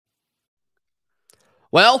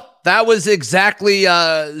Well, that was exactly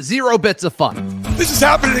 0 bits of fun. This is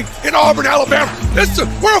happening in Auburn, Alabama.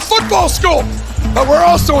 We're a football school, but we're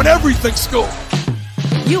also an everything school.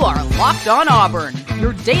 You are Locked On Auburn,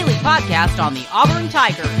 your daily podcast on the Auburn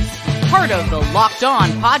Tigers. Part of the Locked On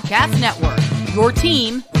Podcast Network, your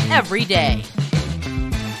team every day.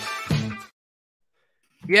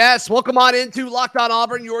 Yes, welcome on into Locked On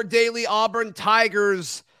Auburn, your daily Auburn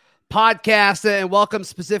Tigers podcast, and welcome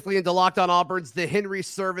specifically into Locked On Auburn's The Henry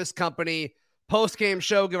Service Company post-game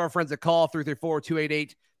show. Give our friends a call,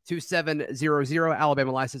 334-288-2700,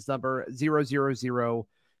 Alabama license number 00021.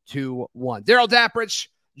 Daryl Dapprich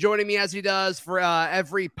joining me as he does for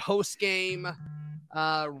every post-game.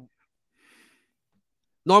 Normally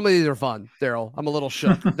these are fun, Daryl. I'm a little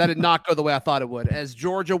shook. That did not go the way I thought it would. As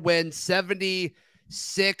Georgia wins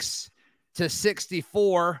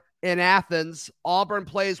 76-64 in Athens, Auburn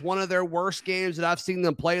plays one of their worst games that I've seen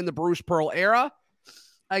them play in the Bruce Pearl era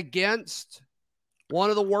against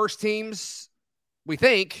one of the worst teams, we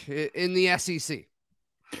think, in the SEC.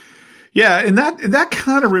 Yeah, and that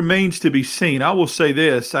kind of remains to be seen. I will say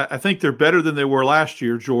this. I think they're better than they were last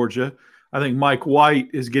year, Georgia. I think Mike White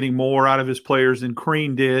is getting more out of his players than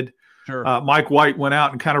Crean did. Sure. Mike White went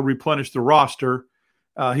out and kind of replenished the roster.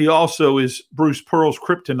 He also is Bruce Pearl's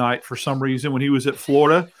kryptonite for some reason. When he was at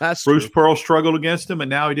Florida, Bruce Pearl struggled against him,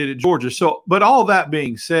 and now he did at Georgia. So, but all that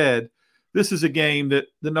being said, this is a game that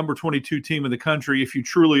the number 22 team in the country, if you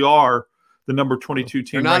truly are the number 22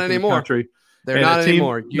 team not in the anymore. country, they're not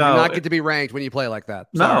anymore. You do not get to be ranked when you play like that.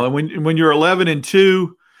 Sorry. No, and when you're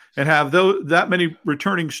 11-2 and have that many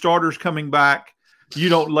returning starters coming back, you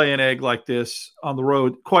don't lay an egg like this on the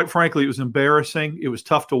road. Quite frankly, it was embarrassing. It was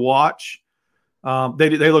tough to watch.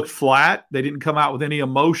 They looked flat. They didn't come out with any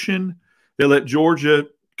emotion. They let Georgia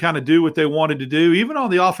kind of do what they wanted to do. Even on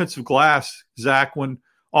the offensive glass, Zach, when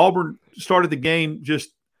Auburn started the game just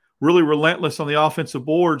really relentless on the offensive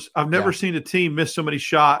boards, I've never seen a team miss so many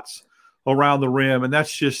shots around the rim, and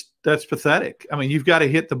that's pathetic. I mean, you've got to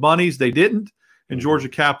hit the bunnies. They didn't, and Georgia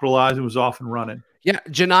capitalized and was off and running. Yeah,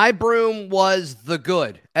 Janai Broome was the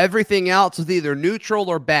good. Everything else was either neutral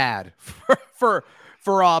or bad for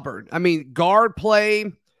Auburn. I mean, guard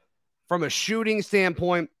play from a shooting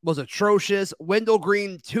standpoint was atrocious. Wendell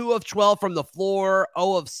Green, 2 of 12 from the floor,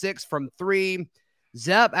 0 of 6 from 3.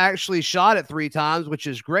 Zepp actually shot it 3 times, which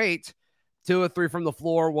is great. 2 of 3 from the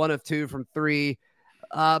floor, 1 of 2 from 3.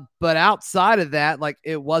 But outside of that, like,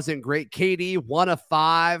 it wasn't great. KD, 1 of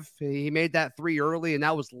 5. He made that 3 early, and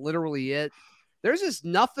that was literally it. There's just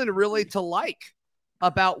nothing really to like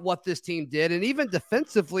about what this team did. And even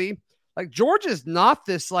defensively, like, Georgia's not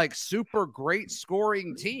this like super great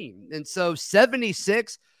scoring team. And so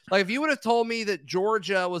 76, like, if you would have told me that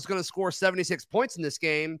Georgia was going to score 76 points in this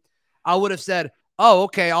game, I would have said, oh,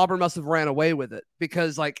 okay, Auburn must have ran away with it.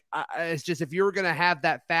 Because, like, it's just, if you were going to have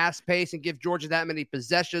that fast pace and give Georgia that many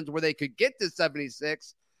possessions where they could get to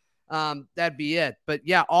 76, that'd be it. But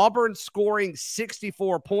yeah, Auburn scoring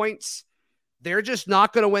 64 points. They're just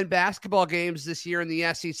not going to win basketball games this year in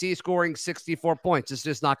the SEC scoring 64 points. It's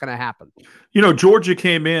just not going to happen. You know, Georgia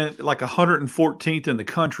came in like 114th in the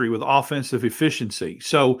country with offensive efficiency.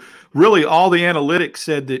 So really all the analytics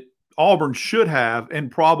said that Auburn should have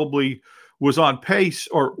and probably was on pace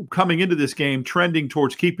or coming into this game trending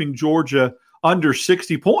towards keeping Georgia under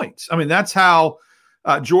 60 points. I mean, that's how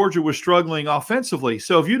Georgia was struggling offensively.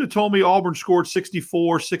 So if you'd have told me Auburn scored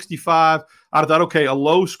 64, 65, I'd have thought, okay, a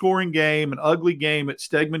low-scoring game, an ugly game at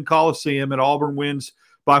Stegman Coliseum, and Auburn wins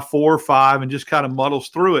by 4 or 5 and just kind of muddles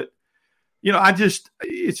through it. You know,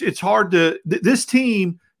 it's hard to – this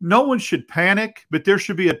team, no one should panic, but there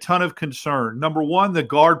should be a ton of concern. Number one, the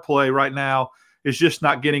guard play right now is just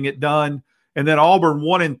not getting it done. And then Auburn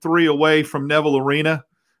 1-3 away from Neville Arena.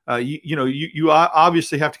 You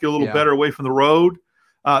obviously have to get a little better away from the road.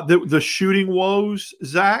 The shooting woes,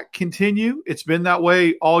 Zach, continue. It's been that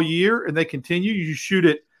way all year, and they continue. You shoot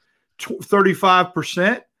at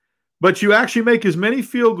 35%, but you actually make as many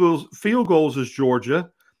field goals as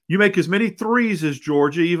Georgia. You make as many threes as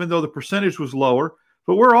Georgia, even though the percentage was lower.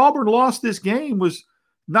 But where Auburn lost this game was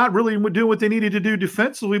not really doing what they needed to do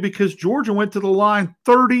defensively because Georgia went to the line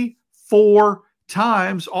 34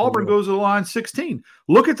 times. Auburn goes to the line 16.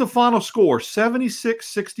 Look at the final score,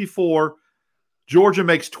 76-64. Georgia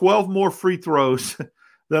makes 12 more free throws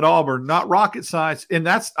than Auburn. Not rocket science. And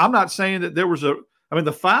I'm not saying that there was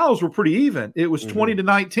the fouls were pretty even. It was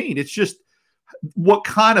 20-19. It's just what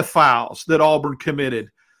kind of fouls that Auburn committed.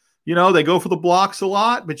 You know, they go for the blocks a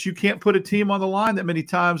lot, but you can't put a team on the line that many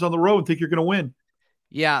times on the road and think you're going to win.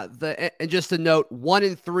 Yeah, and just a note,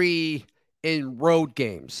 1-3 in road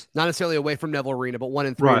games, not necessarily away from Neville Arena, but 1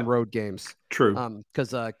 and 3 in road games. True.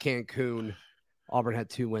 Because Cancun, Auburn had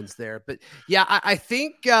 2 wins there. But yeah, I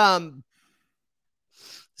think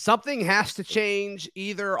something has to change.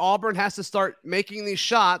 Either Auburn has to start making these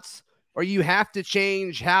shots, or you have to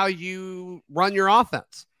change how you run your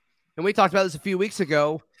offense. And we talked about this a few weeks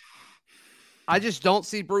ago. I just don't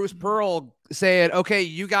see Bruce Pearl saying, okay,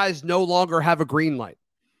 you guys no longer have a green light.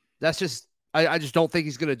 That's just, I just don't think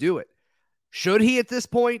he's going to do it. Should he at this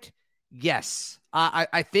point? Yes.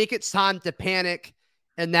 I think it's time to panic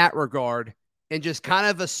in that regard and just kind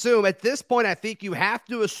of assume at this point, I think you have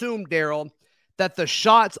to assume, Daryl, that the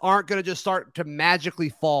shots aren't going to just start to magically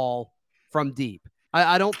fall from deep.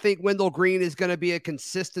 I don't think Wendell Green is going to be a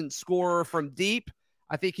consistent scorer from deep.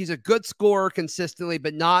 I think he's a good scorer consistently,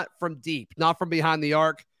 but not from deep, not from behind the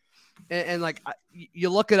arc. And like you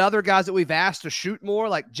look at other guys that we've asked to shoot more,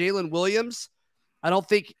 like Jalen Williams. I don't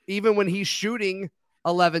think even when he's shooting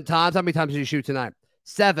 11 times, how many times did he shoot tonight?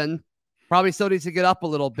 7. Probably still needs to get up a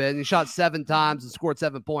little bit. And he shot 7 times and scored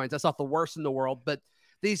 7 points. That's not the worst in the world. But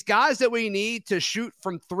these guys that we need to shoot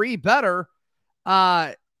from 3 better,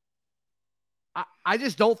 I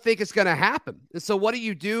just don't think it's going to happen. And so what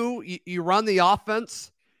do? You run the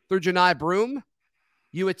offense through Johni Broome.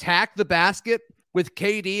 You attack the basket with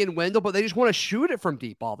KD and Wendell, but they just want to shoot it from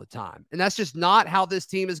deep all the time. And that's just not how this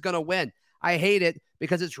team is going to win. I hate it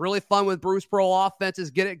because it's really fun with Bruce Pearl offenses,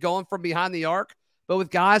 get it going from behind the arc. But with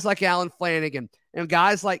guys like Allen Flanigan and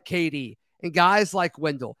guys like KD and guys like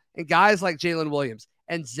Wendell and guys like Jalen Williams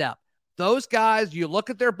and Zep, those guys, you look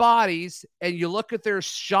at their bodies and you look at their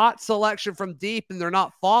shot selection from deep and they're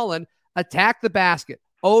not falling, attack the basket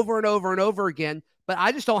over and over and over again. But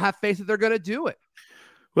I just don't have faith that they're going to do it.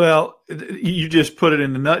 Well, you just put it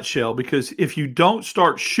in a nutshell, because if you don't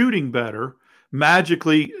start shooting better,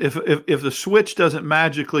 magically, if the switch doesn't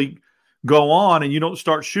magically go on and you don't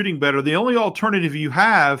start shooting better, the only alternative you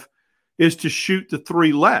have is to shoot the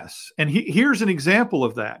 3 less. And here's an example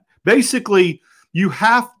of that. Basically, you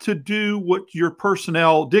have to do what your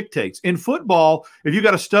personnel dictates. In football, if you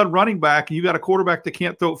got a stud running back and you got a quarterback that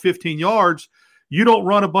can't throw it 15 yards, you don't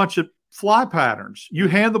run a bunch of fly patterns. You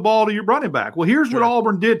hand the ball to your running back. Well, here's what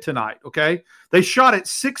Auburn did tonight, okay? They shot it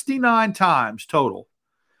 69 times total.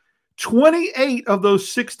 28 of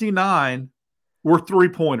those 69 were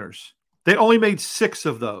 3-pointers. They only made 6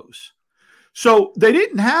 of those. So they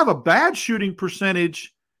didn't have a bad shooting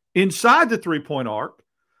percentage inside the 3-point arc.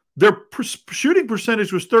 Their shooting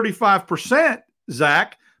percentage was 35%,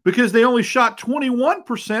 Zach, because they only shot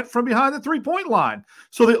 21% from behind the 3-point line.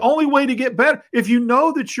 So the only way to get better, if you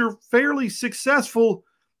know that you're fairly successful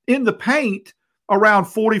in the paint, around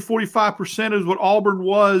 40-45% is what Auburn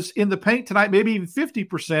was in the paint tonight, maybe even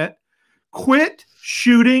 50%, quit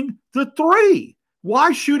shooting the 3.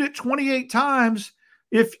 Why shoot it 28 times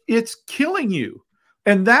if it's killing you?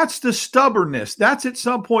 And that's the stubbornness. That's at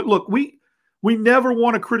some point. Look, we never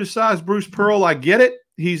want to criticize Bruce Pearl. I get it.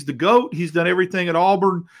 He's the GOAT. He's done everything at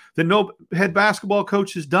Auburn that no head basketball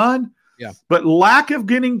coach has done. Yeah. But lack of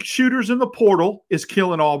getting shooters in the portal is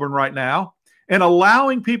killing Auburn right now, and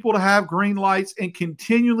allowing people to have green lights and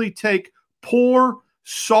continually take poor,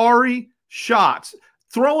 sorry shots,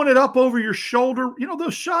 throwing it up over your shoulder. You know,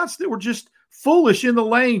 those shots that were just foolish in the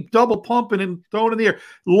lane, double pumping and throwing in the air,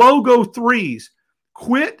 logo 3s.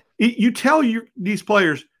 Quit. You tell these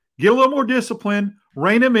players, get a little more discipline,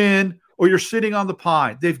 rein them in, or you're sitting on the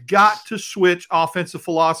pine. They've got to switch offensive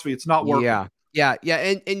philosophy. It's not working. Yeah.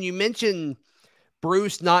 And you mentioned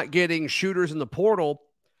Bruce not getting shooters in the portal.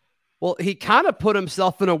 Well, he kind of put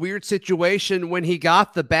himself in a weird situation when he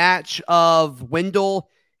got the batch of Wendell,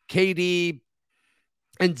 KD,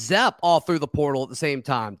 and Zep all through the portal at the same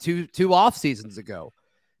time, two off seasons ago,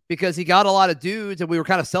 because he got a lot of dudes, and we were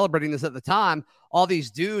kind of celebrating this at the time, all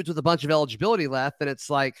these dudes with a bunch of eligibility left. And it's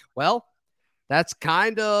like, well, that's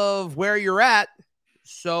kind of where you're at.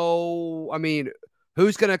 So, I mean,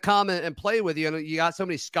 who's going to come and play with you? And you got so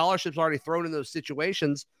many scholarships already thrown in those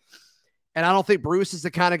situations. And I don't think Bruce is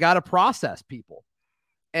the kind of guy to process people.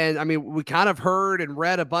 And I mean, we kind of heard and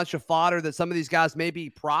read a bunch of fodder that some of these guys may be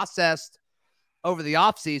processed over the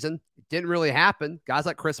offseason. It didn't really happen. Guys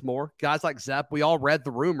like Chris Moore, guys like Zep, we all read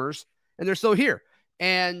the rumors, and they're still here.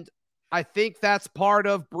 And I think that's part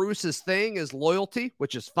of Bruce's thing, is loyalty,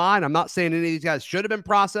 which is fine. I'm not saying any of these guys should have been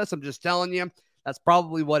processed. I'm just telling you that's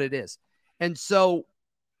probably what it is. And so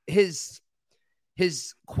his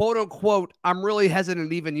quote unquote, I'm really hesitant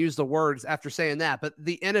to even use the words after saying that, but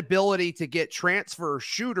the inability to get transfer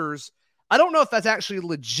shooters, I don't know if that's actually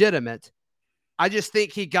legitimate. I just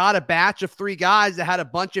think he got a batch of 3 guys that had a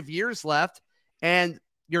bunch of years left, and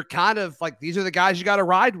you're kind of like, these are the guys you got to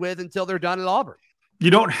ride with until they're done at Auburn. You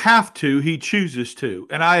don't have to. He chooses to.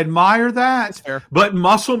 And I admire that. That's fair. But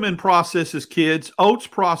Musselman processes kids. Oates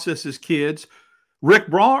processes kids. Rick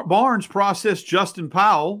Barnes processed Justin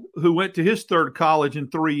Powell, who went to his third college in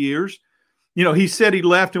 3 years. You know, he said he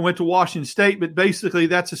left and went to Washington State, but basically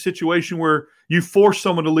that's a situation where you force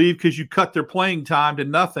someone to leave because you cut their playing time to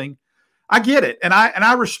nothing. I get it. And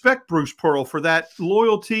I respect Bruce Pearl for that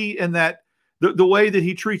loyalty and that the way that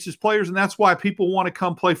he treats his players. And that's why people want to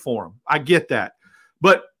come play for him. I get that.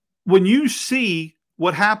 But when you see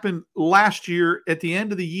what happened last year at the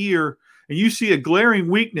end of the year, and you see a glaring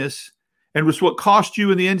weakness, and was what cost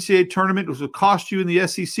you in the NCAA tournament, was what cost you in the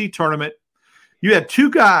SEC tournament, you had two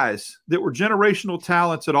guys that were generational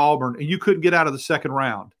talents at Auburn, and you couldn't get out of the second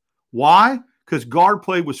round. Why? Because guard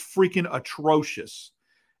play was freaking atrocious.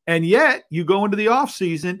 And yet you go into the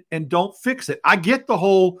offseason and don't fix it. I get the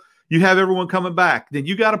whole – you have everyone coming back. Then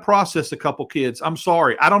you got to process a couple kids. I'm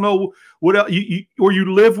sorry. I don't know what else. Or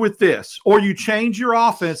you live with this. Or you change your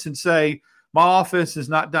offense and say, my offense is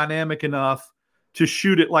not dynamic enough to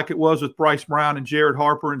shoot it like it was with Bryce Brown and Jared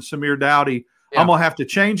Harper and Samir Dowdy. Yeah. I'm going to have to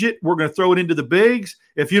change it. We're going to throw it into the bigs.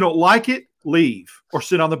 If you don't like it, leave or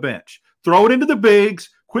sit on the bench. Throw it into the bigs.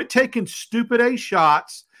 Quit taking stupid A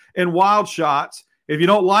shots and wild shots. If you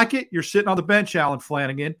don't like it, you're sitting on the bench, Alan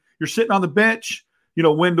Flanagan. You're sitting on the bench.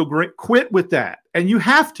 Wendell Green, quit with that. And you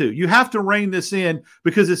have to rein this in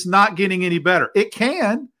because it's not getting any better. It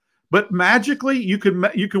can, but magically you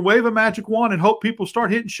can wave a magic wand and hope people start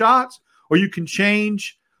hitting shots, or you can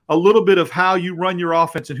change a little bit of how you run your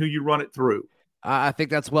offense and who you run it through. I think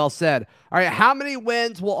that's well said. All right, how many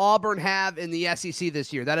wins will Auburn have in the SEC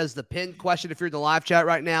this year? That is the pinned question. If you're in the live chat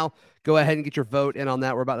right now, go ahead and get your vote in on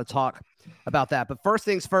that. We're about to talk about that. But first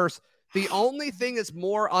things first, the only thing that's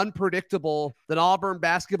more unpredictable than Auburn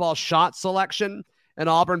basketball shot selection and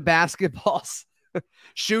Auburn basketball's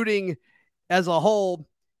shooting as a whole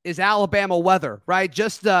is Alabama weather, right?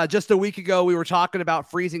 Just a week ago, we were talking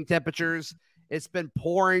about freezing temperatures. It's been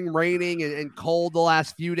pouring, raining, and cold the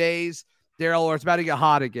last few days, Daryl, or it's about to get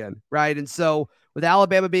hot again, right? And so with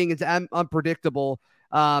Alabama being as unpredictable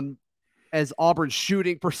as Auburn's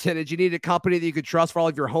shooting percentage, you need a company that you can trust for all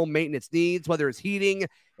of your home maintenance needs, whether it's heating,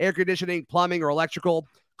 air conditioning, plumbing, or electrical.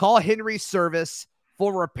 Call Henry Service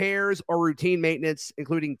for repairs or routine maintenance,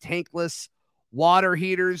 including tankless water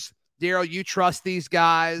heaters. Daryl, you trust these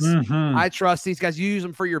guys. Mm-hmm. I trust these guys. You use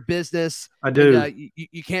them for your business. I do. And,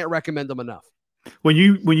 you can't recommend them enough. When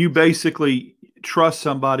you basically trust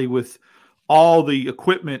somebody with all the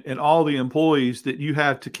equipment and all the employees that you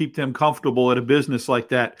have to keep them comfortable at a business like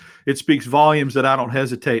that, it speaks volumes that I don't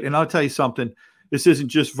hesitate. And I'll tell you something, this isn't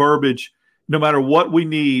just verbiage. No matter what we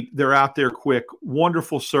need, they're out there quick,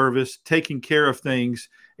 wonderful service, taking care of things.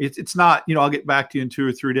 It's not, I'll get back to you in 2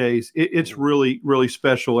 or 3 days. It's really, really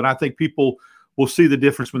special. And I think people will see the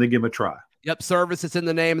difference when they give them a try. Yep, service is in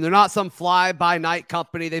the name. And they're not some fly-by-night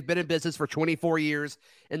company. They've been in business for 24 years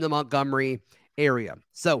in the Montgomery area.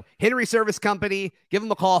 So Henry Service Company, give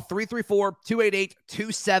them a call,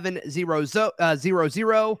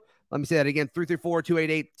 334-288-2700. Let me say that again,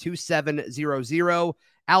 334-288-2700.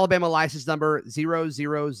 Alabama license number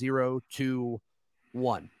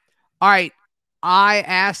 00021. All right, I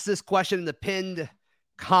asked this question in the pinned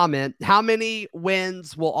comment. How many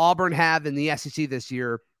wins will Auburn have in the SEC this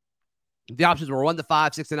year? The options were 1 to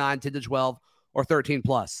 5, 6 to 9, 10 to 12, or 13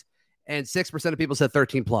 plus. And 6% of people said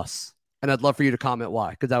 13 plus. And I'd love for you to comment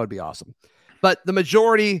why, because that would be awesome. But the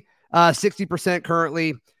majority, 60%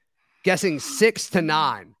 currently, guessing 6 to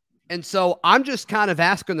 9. And so I'm just kind of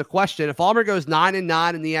asking the question, if Auburn goes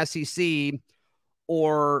 9-9 in the SEC,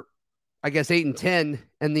 or I guess 8-10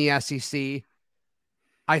 in the SEC,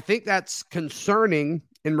 I think that's concerning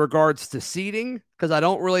in regards to seeding, because I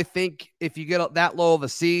don't really think if you get that low of a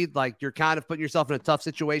seed, like you're kind of putting yourself in a tough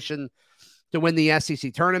situation to win the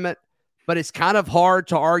SEC tournament. But it's kind of hard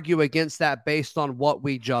to argue against that based on what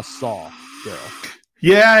we just saw, Daryl.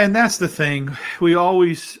 Yeah, and that's the thing. We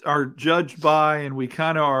always are judged by, and we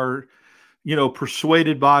kind of are,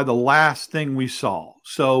 persuaded by the last thing we saw.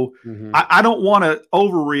 So I don't want to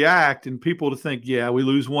overreact and people to think, yeah, we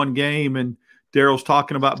lose one game and Daryl's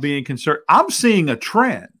talking about being concerned. I'm seeing a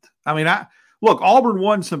trend. I mean, look, Auburn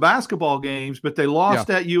won some basketball games, but they lost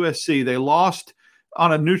at USC. They lost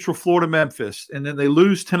on a neutral floor to Memphis, and then they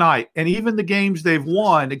lose tonight. And even the games they've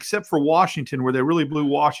won, except for Washington, where they really blew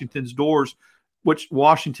Washington's doors, which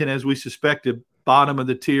Washington, as we suspected, bottom of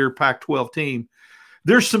the tier Pac-12 team.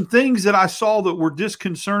 There's some things that I saw that were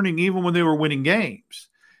disconcerting even when they were winning games.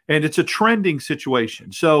 And it's a trending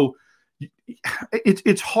situation. So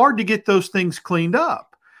it's hard to get those things cleaned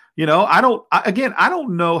up. I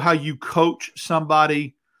don't know how you coach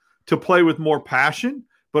somebody to play with more passion,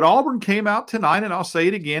 but Auburn came out tonight, and I'll say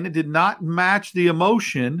it again, it did not match the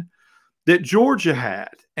emotion that Georgia had.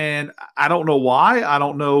 And I don't know why. I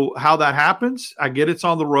don't know how that happens. I get it's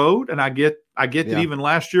on the road, and I get that even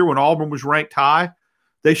last year when Auburn was ranked high,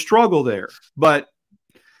 they struggle there. But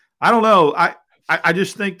I don't know. I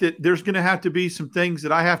just think that there's going to have to be some things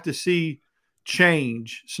that I have to see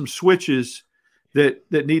change, some switches that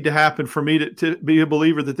need to happen for me to be a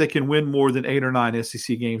believer that they can win more than 8 or 9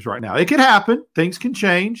 SEC games right now. It can happen. Things can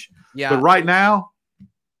change. Yeah. But right now,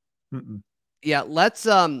 yeah, let's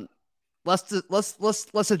address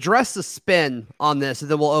the spin on this,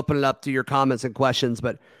 and then we'll open it up to your comments and questions.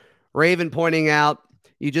 But Raven pointing out,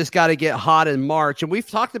 you just got to get hot in March. And we've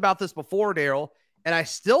talked about this before, Daryl, and I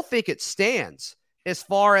still think it stands as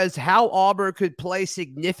far as how Auburn could play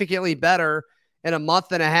significantly better in a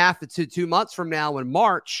month and a half to 2 months from now in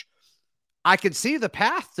March. I can see the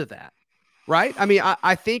path to that, right? I mean,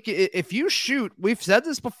 I think if you shoot, we've said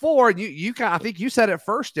this before, and I think you said it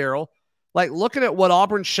first, Daryl, like looking at what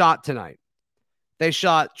Auburn shot tonight. They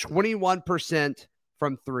shot 21%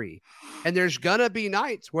 from 3. And there's going to be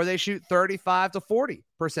nights where they shoot 35 to 40%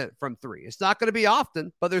 from 3. It's not going to be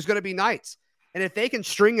often, but there's going to be nights. And if they can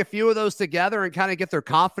string a few of those together and kind of get their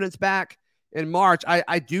confidence back in March,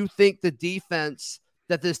 I do think the defense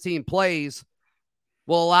that this team plays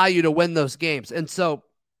will allow you to win those games. And so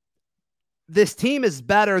this team is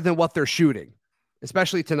better than what they're shooting,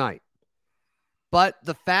 especially tonight. But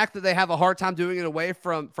the fact that they have a hard time doing it away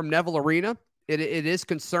from Neville Arena, it is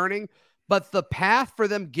concerning. But the path for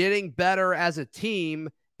them getting better as a team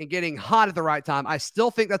and getting hot at the right time, I still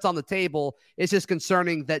think that's on the table. It's just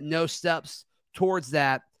concerning that no steps towards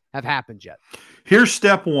that have happened yet. Here's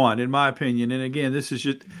step one, in my opinion. And again, this is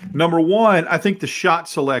just number one. I think the shot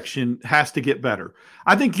selection has to get better.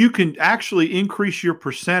 I think you can actually increase your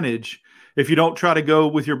percentage if you don't try to go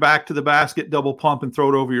with your back to the basket, double pump, and throw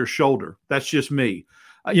it over your shoulder. That's just me.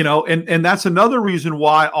 And that's another reason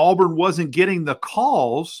why Auburn wasn't getting the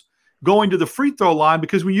calls going to the free throw line,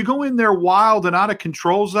 because when you go in there wild and out of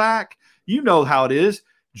control, Zach, you know how it is.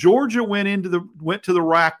 Georgia went to the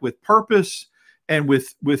rack with purpose and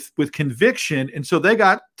with conviction, and so they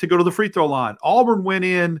got to go to the free throw line. Auburn went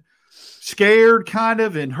in scared kind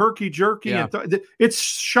of and herky-jerky. Yeah. It's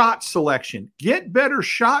shot selection. Get better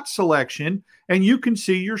shot selection, and you can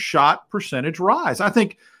see your shot percentage rise. I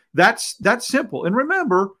think that's simple. And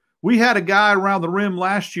remember, we had a guy around the rim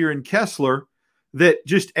last year in Kessler that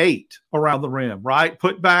just ate around the rim, right?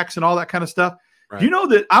 Putbacks and all that kind of stuff. Right. Do you know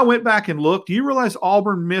that I went back and looked? Do you realize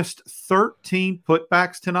Auburn missed 13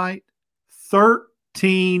 putbacks tonight?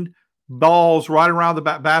 13 balls right around the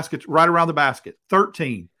basket.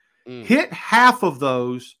 13. Hit half of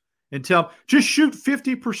those and just shoot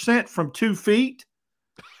 50% from 2 feet.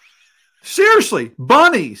 Seriously,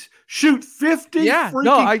 bunnies, shoot 50. Yeah,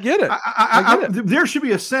 no, I get it. I get it. There should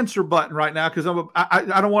be a censor button right now because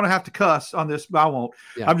I don't want to have to cuss on this, but I won't.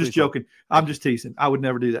 Yeah, I'm just joking. I'm just teasing. I would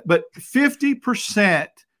never do that. But 50%,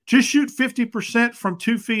 just shoot 50% from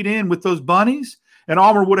 2 feet in with those bunnies, and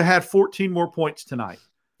Auburn would have had 14 more points tonight.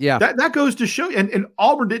 Yeah, that goes to show you. And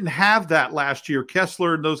Auburn didn't have that last year.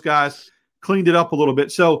 Kessler and those guys cleaned it up a little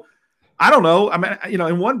bit. So I don't know. I mean,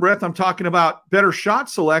 in one breath, I'm talking about better shot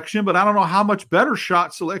selection, but I don't know how much better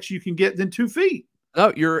shot selection you can get than 2 feet.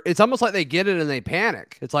 No, it's almost like they get it and they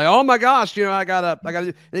panic. It's like, oh my gosh, I gotta.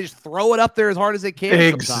 They just throw it up there as hard as they can.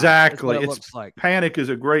 Exactly. It looks like panic is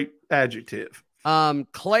a great adjective.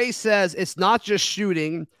 Clay says it's not just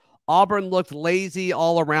shooting. Auburn looked lazy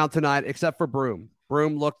all around tonight, except for Broome.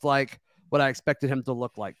 Broome looked like what I expected him to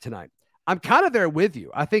look like tonight. I'm kind of there with you.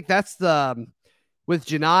 I think that's with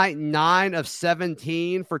Johni, 9 of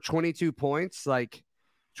 17 for 22 points, like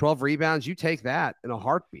 12 rebounds. You take that in a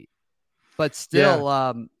heartbeat. But still,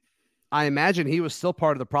 I imagine he was still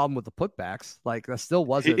part of the problem with the putbacks. Like that still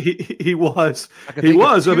wasn't. He was. He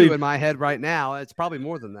was. I mean, in my head right now, it's probably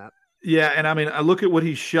more than that. Yeah, and I mean, I look at what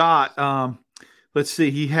he shot. Let's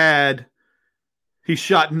see. He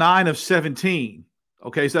shot 9 of 17.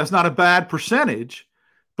 Okay, so that's not a bad percentage.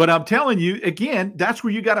 But I'm telling you, again, that's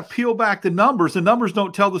where you got to peel back the numbers. The numbers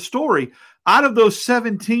don't tell the story. Out of those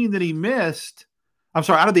 17 that he missed, out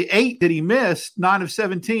of the 8 that he missed, 9 of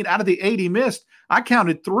 17, out of the 8 he missed, I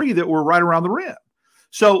counted 3 that were right around the rim.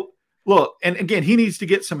 So, look, and again, he needs to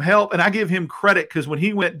get some help. And I give him credit because when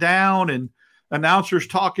he went down and announcers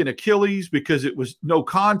talking Achilles because it was no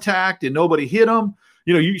contact and nobody hit him,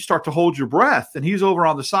 you start to hold your breath. And he's over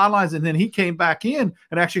on the sidelines, and then he came back in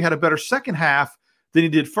and actually had a better second half than he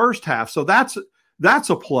did first half. So that's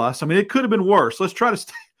a plus. I mean, it could have been worse. Let's try to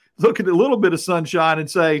look at a little bit of sunshine and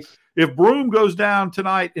say, if Broome goes down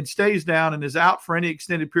tonight and stays down and is out for any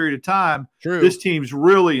extended period of time, this team's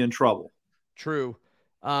really in trouble. True.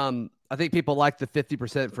 I think people like the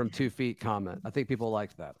 50% from 2 feet comment. I think people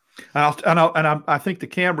like that. I think the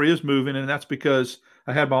camera is moving, and that's because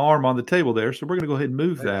I had my arm on the table there. So we're going to go ahead and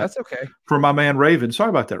move that. That's okay. For my man Raven. Sorry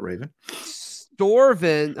about that, Raven.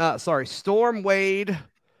 Storm Wade,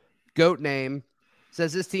 GOAT name,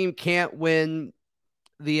 says this team can't win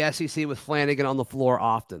the SEC with Flanagan on the floor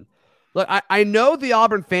often. Look, I know the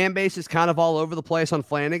Auburn fan base is kind of all over the place on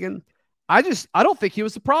Flanagan. I don't think he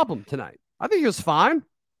was the problem tonight. I think he was fine.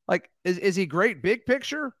 Like, is he great big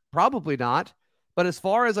picture? Probably not. But as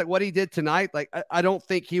far as like what he did tonight, like I don't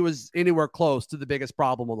think he was anywhere close to the biggest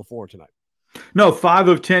problem on the floor tonight. No, 5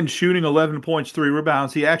 of 10 shooting, 11 points, 3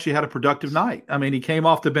 rebounds. He actually had a productive night. I mean, he came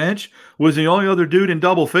off the bench, was the only other dude in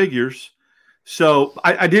double figures. So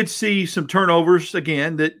I did see some turnovers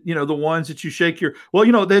again that, the ones that you shake your –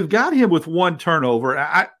 well, they've got him with 1 turnover.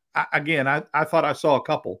 I thought I saw a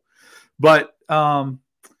couple. But,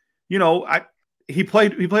 he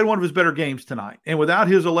played one of his better games tonight. And without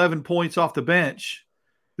his 11 points off the bench,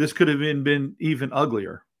 this could have been even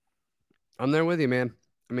uglier. I'm there with you, man.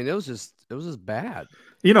 I mean, it was just bad.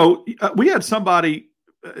 We had somebody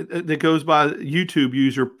that goes by YouTube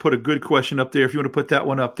user put a good question up there. If you want to put that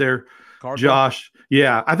one up there, Cardinal? Josh.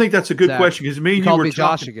 Yeah, I think that's a good question because me and you were talking.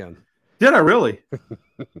 Josh again. Did I really?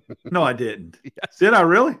 No, I didn't. Yes. Did I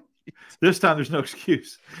really? This time there's no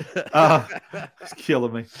excuse. It's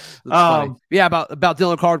killing me. Yeah, about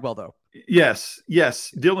Dylan Cardwell though. Yes.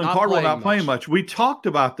 Dylan Cardwell not playing much. We talked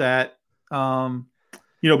about that.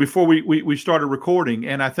 Before we started recording,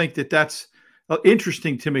 and I think that's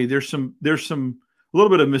interesting to me. There's some a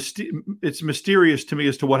little bit of it's mysterious to me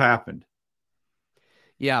as to what happened.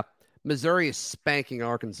 Yeah, Missouri is spanking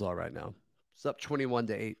Arkansas right now. It's up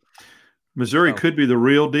 21-8. Missouri could be the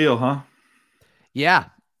real deal, huh? Yeah.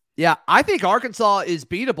 I think Arkansas is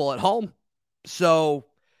beatable at home. So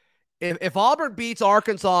if Auburn beats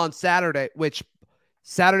Arkansas on Saturday, which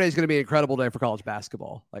Saturday is going to be an incredible day for college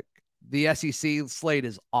basketball, like. The SEC slate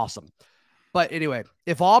is awesome. But anyway,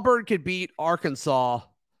 if Auburn could beat Arkansas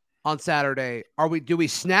on Saturday, do we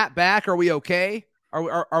snap back? Are we okay?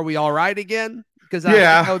 Are we all right again? Because I think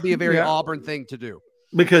that would be a very Auburn thing to do.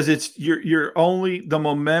 Because it's the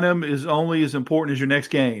momentum is only as important as your next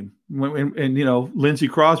game. And Lindsey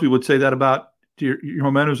Crosby would say that about your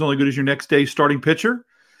momentum is only good as your next day's starting pitcher.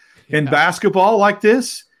 Yeah. In basketball like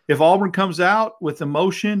this, if Auburn comes out with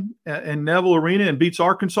emotion in Neville Arena and beats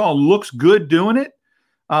Arkansas and looks good doing it,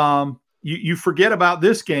 you forget about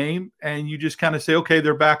this game and you just kind of say, okay,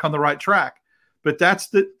 they're back on the right track. But that's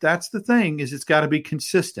the thing is it's got to be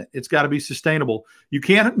consistent. It's got to be sustainable. You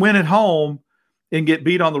can't win at home and get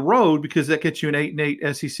beat on the road because that gets you an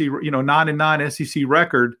 8-8 SEC, 9-9 SEC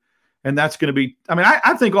record. And that's going to be,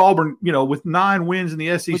 I think Auburn, with 9 wins in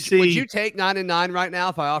the SEC. Would you take 9-9 right now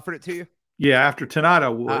if I offered it to you? Yeah, after tonight I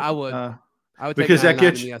would. I would take because that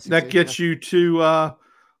gets you to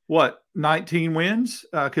 19 wins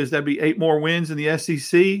because that'd be 8 more wins in the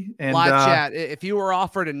SEC. And live chat. If you were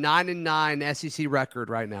offered a 9-9 SEC record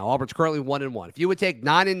right now, Auburn's currently 1-1. If you would take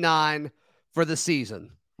 9-9 for the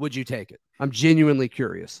season, would you take it? I'm genuinely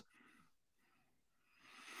curious.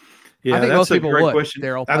 Yeah, I think that's most people a great would. question.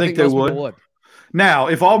 Daryl. I think they would. Now,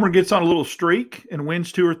 if Auburn gets on a little streak and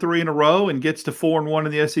wins 2 or 3 in a row and gets to 4-1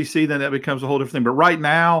 in the SEC, then that becomes a whole different thing. But right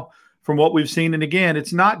now, from what we've seen, and again,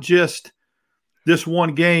 it's not just this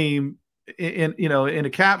one game in a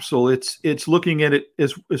capsule. It's looking at it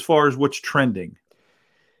as far as what's trending.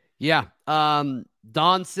 Yeah.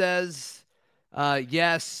 Don says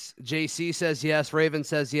yes. JC says yes. Raven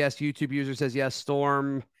says yes. YouTube user says yes.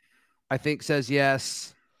 Storm, I think, says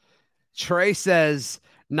yes. Trey says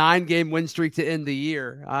 9-game win streak to end the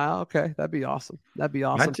year. Okay, that'd be awesome. That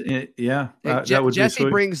would Jesse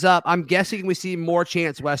brings up. I'm guessing we see more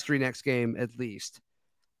Chance Westry next game at least.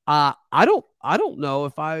 I don't know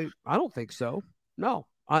if I don't think so. No,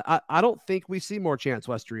 I don't think we see more Chance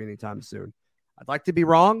Westry anytime soon. I'd like to be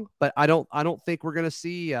wrong, but I don't think we're gonna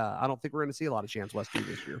see. I don't think we're gonna see a lot of Chance Westry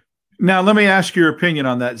this year. Now, let me ask your opinion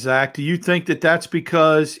on that, Zach. Do you think that that's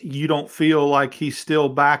because you don't feel like he's still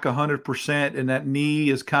back 100% and that knee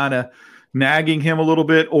is kind of nagging him a little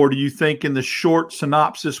bit? Or do you think in the short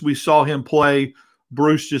synopsis we saw him play,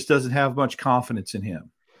 Bruce just doesn't have much confidence in him?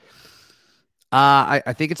 I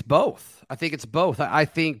think it's both. I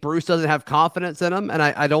think Bruce doesn't have confidence in him, and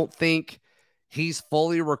I don't think he's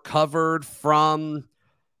fully recovered from –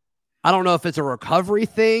 I don't know if it's a recovery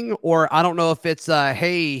thing or I don't know if it's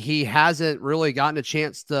hey, he hasn't really gotten a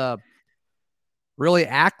chance to really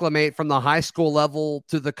acclimate from the high school level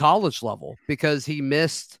to the college level because he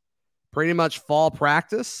missed pretty much fall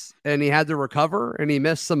practice and he had to recover and he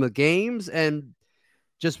missed some of the games. And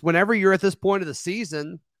just whenever you're at this point of the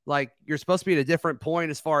season, like you're supposed to be at a different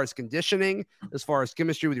point as far as conditioning, as far as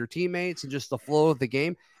chemistry with your teammates and just the flow of the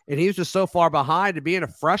game. And he was just so far behind. To being a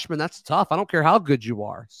freshman, that's tough. I don't care how good you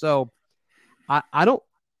are. So I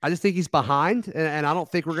just think he's behind, and I don't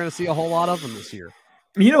think we're going to see a whole lot of him this year.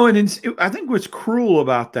 And I think what's cruel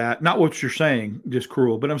about that, not what you're saying, just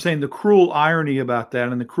cruel, but I'm saying the cruel irony about that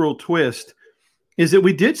and the cruel twist is that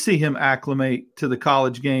we did see him acclimate to the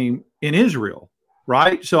college game in Israel,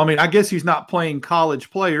 right? So, I mean, I guess he's not playing college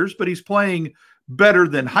players, but he's playing better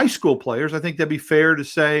than high school players. I think that'd be fair to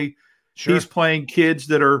say he's playing kids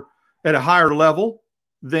that are at a higher level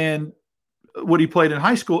than what he played in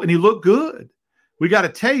high school, and he looked good. We got a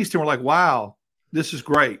taste, and we're like, wow, this is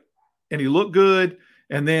great. And he looked good.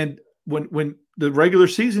 And then when the regular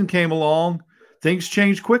season came along, things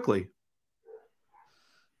changed quickly.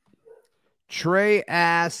 Trey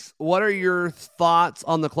asks, what are your thoughts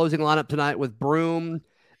on the closing lineup tonight with Broome,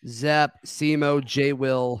 Zepp, Semo, J.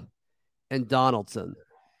 Will, and Donaldson?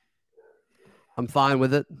 I'm fine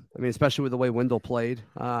with it. I mean, especially with the way Wendell played.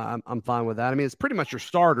 I'm fine with that. I mean, it's pretty much your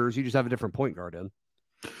starters. You just have a different point guard in.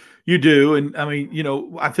 You do. And, I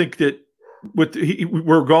mean, I think that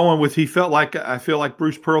we're going with I feel like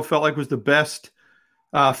Bruce Pearl felt like was the best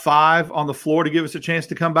five on the floor to give us a chance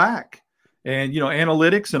to come back. And,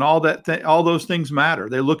 analytics and all those things matter.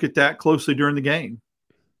 They look at that closely during the game.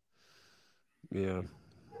 Yeah.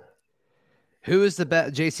 Who is the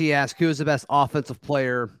best? JC asked, who is the best offensive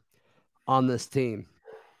player on this team?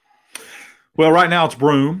 Well, right now it's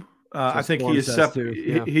Broome. I think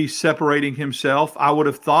he's separating himself. I would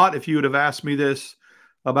have thought if you would have asked me this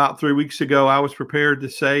about 3 weeks ago, I was prepared to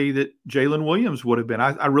say that Jalen Williams would have been.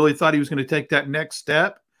 I really thought he was going to take that next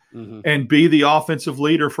step and be the offensive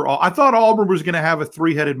leader for all. I thought Auburn was going to have a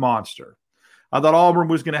three-headed monster. I thought Auburn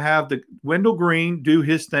was going to have the Wendell Green do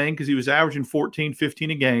his thing because he was averaging 14,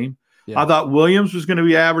 15 a game. Yeah. I thought Williams was going to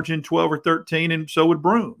be averaging 12 or 13, and so would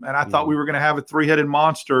Broome. And I thought we were going to have a three-headed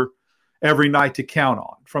monster every night to count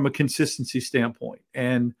on from a consistency standpoint.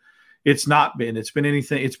 And it's not been. It's been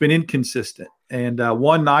anything. It's been inconsistent. And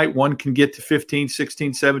one night, one can get to 15,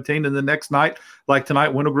 16, 17, and the next night, like tonight,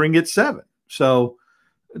 Wendell Green gets 7. So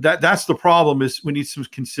that's the problem is we need some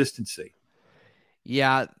consistency.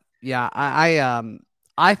 Yeah.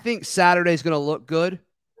 I think Saturday's going to look good,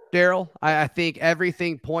 Daryl. I think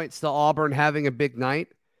everything points to Auburn having a big night.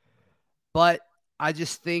 But I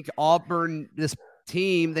just think Auburn, this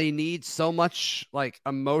team, they need so much like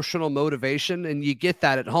emotional motivation, and you get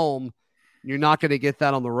that at home. You're not going to get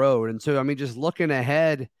that on the road. And so, I mean, just looking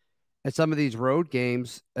ahead at some of these road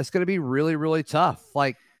games, it's going to be really, really tough.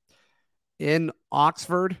 Like in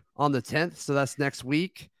Oxford on the 10th, so that's next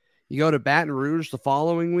week. You go to Baton Rouge the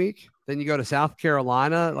following week, then you go to South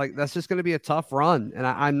Carolina. Like that's just going to be a tough run, and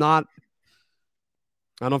I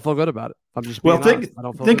don't feel good about it. I'm just being honest. I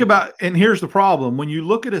don't feel think good. about, and here's the problem: when you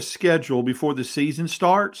look at a schedule before the season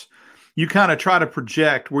starts, you kind of try to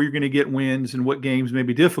project where you're going to get wins and what games may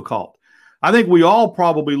be difficult. I think we all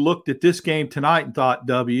probably looked at this game tonight and thought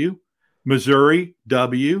W, Missouri,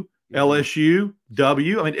 W, LSU,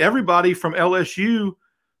 W. I mean, everybody from LSU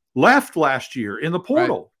left last year in the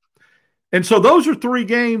portal. Right. And so those are 3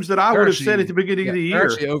 games that I would have said at the beginning of the year.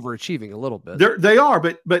 They're actually overachieving a little bit. They are,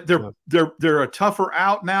 but they're a tougher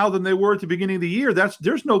out now than they were at the beginning of the year.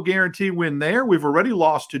 There's no guarantee win there. We've already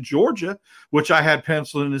lost to Georgia, which I had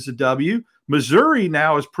penciled in as a W. Missouri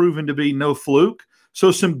now has proven to be no fluke.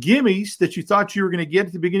 So some gimmies that you thought you were going to get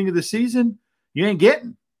at the beginning of the season, you ain't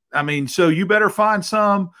getting. I mean, so you better find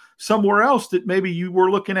somewhere else that maybe you were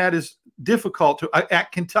looking at as difficult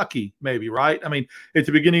at Kentucky, maybe, right? I mean, at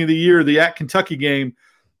the beginning of the year, the at Kentucky game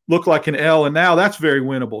looked like an L, and now that's very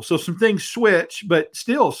winnable. So some things switch, but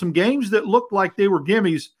still some games that looked like they were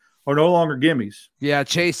gimmies are no longer gimmies. Yeah,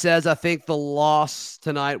 Chase says, I think the loss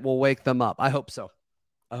tonight will wake them up. I hope so.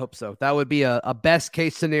 That would be a best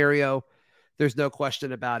case scenario. There's no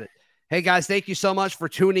question about it. Hey, guys, thank you so much for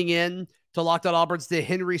tuning in to Locked On Auburn's The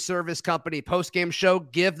Henry Service Company postgame show.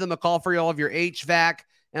 Give them a call for all of your HVAC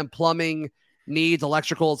and plumbing needs,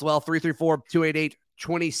 electrical as well,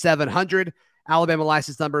 334-288-2700. Alabama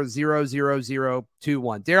license number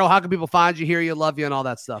 00021. Daryl, how can people find you, hear you, love you, and all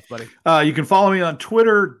that stuff, buddy? You can follow me on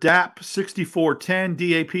Twitter, DAP6410,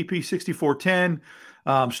 DAPP 6410.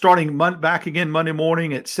 Starting back again Monday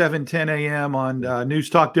morning at 7:10 a.m. on News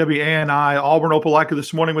Talk WANI, Auburn Opelika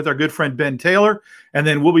this morning with our good friend Ben Taylor. And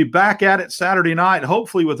then we'll be back at it Saturday night,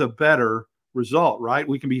 hopefully with a better result, right?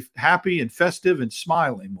 We can be happy and festive and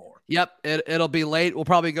smiling more. Yep, it'll be late. We'll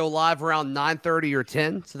probably go live around 9:30 or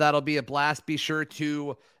 10, so that'll be a blast. Be sure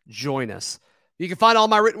to join us. You can find all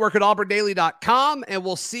my written work at auburndaily.com, and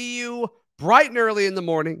we'll see you bright and early in the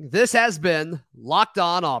morning. This has been Locked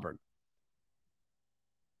On Auburn.